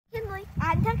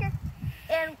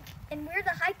and we're the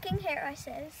hiking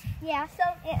Harrises. Yeah. So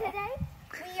today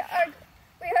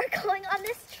we are going on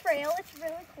this trail. It's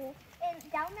really cool, and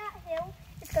down that hill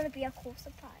is going to be a cool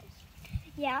surprise.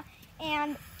 Yeah,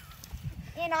 and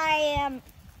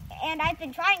I've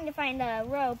been trying to find the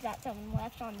rope that someone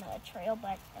left on the trail,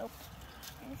 but nope.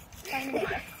 It's finding it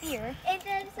here. And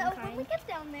then when we get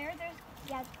down there,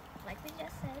 like we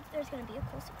just said, there's going to be a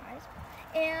cool surprise.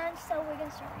 And so we're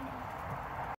going to start right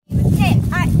now. Okay,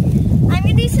 I'm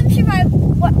going to do some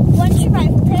one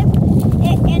survival tip,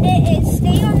 and it is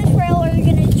stay on the trail or you're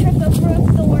going to trip over a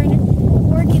thorn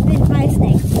or get bit by a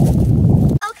snake.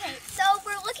 Okay, so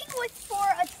we're looking for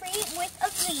a tree with a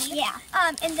leaf. Yeah.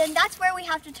 And then that's where we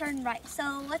have to turn right. So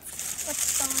let's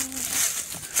go on.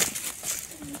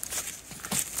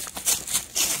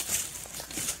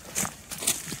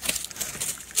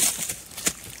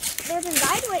 There's a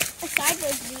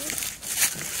sideways view.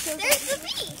 There's the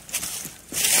bee.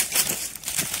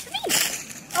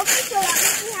 Okay, so that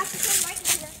means we have to turn right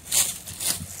here.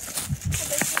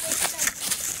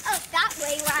 Oh, that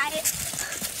way, right?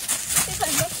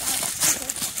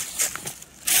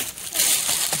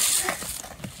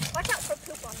 Watch out for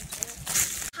poop on the trail.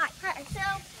 Hi. So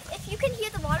if you can hear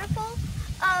the waterfall,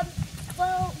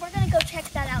 well, we're gonna go check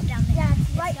that out down there. Yeah,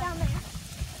 it's right down there.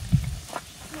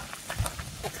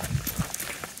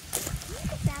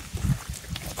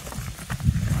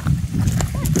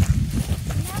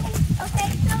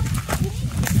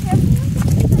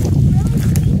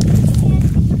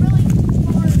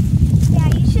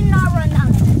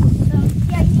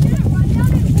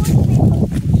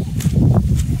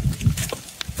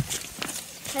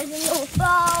 You'll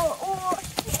fall or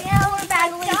die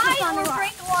or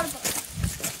break a water bottle.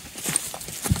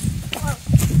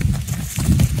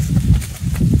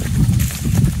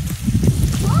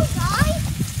 Whoa, guys!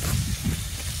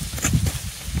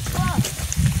 Whoa!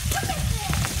 Look at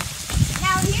this!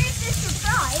 Now here's the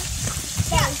surprise.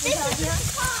 Yeah, this is the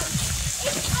surprise.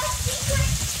 It's a secret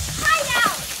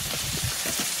hideout.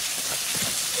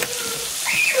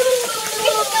 We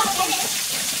can go in it.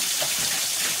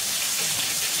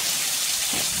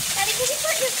 Can you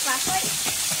put your flashlight?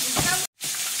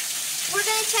 We're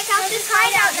going to check out this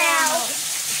hideout now.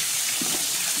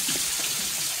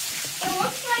 It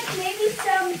looks like maybe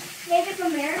some Native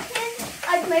Americans,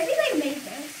 maybe they made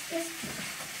this.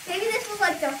 Maybe this was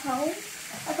like their home,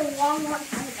 like a long, long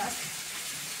time ago.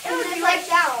 It would be like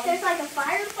down. There's like a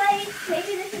fireplace.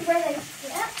 Maybe this is where they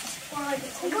slept. Or like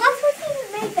a glass even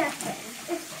made that thing.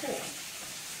 It's cool.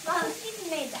 Glass even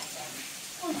made that thing.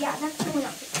 Oh yeah, that's really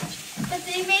not too much. But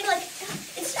they made like,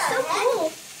 it's so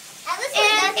cool. And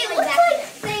it looks like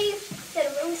they did a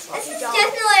really sloppy job. This is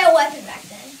definitely a weapon back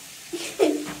then.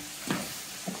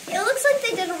 It looks like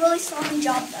they did a really sloppy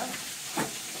job though.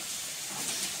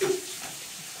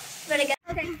 But again.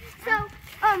 Okay, so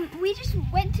we just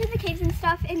went to the caves and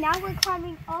stuff, and now we're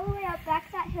climbing all the way up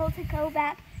back that hill to go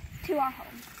back to our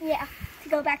home. Yeah, to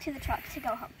go back to the truck to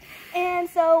go home. And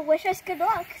so wish us good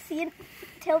luck. See you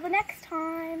till the next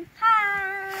time.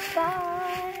 Hi.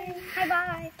 Bye. Bye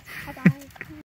bye. Bye bye.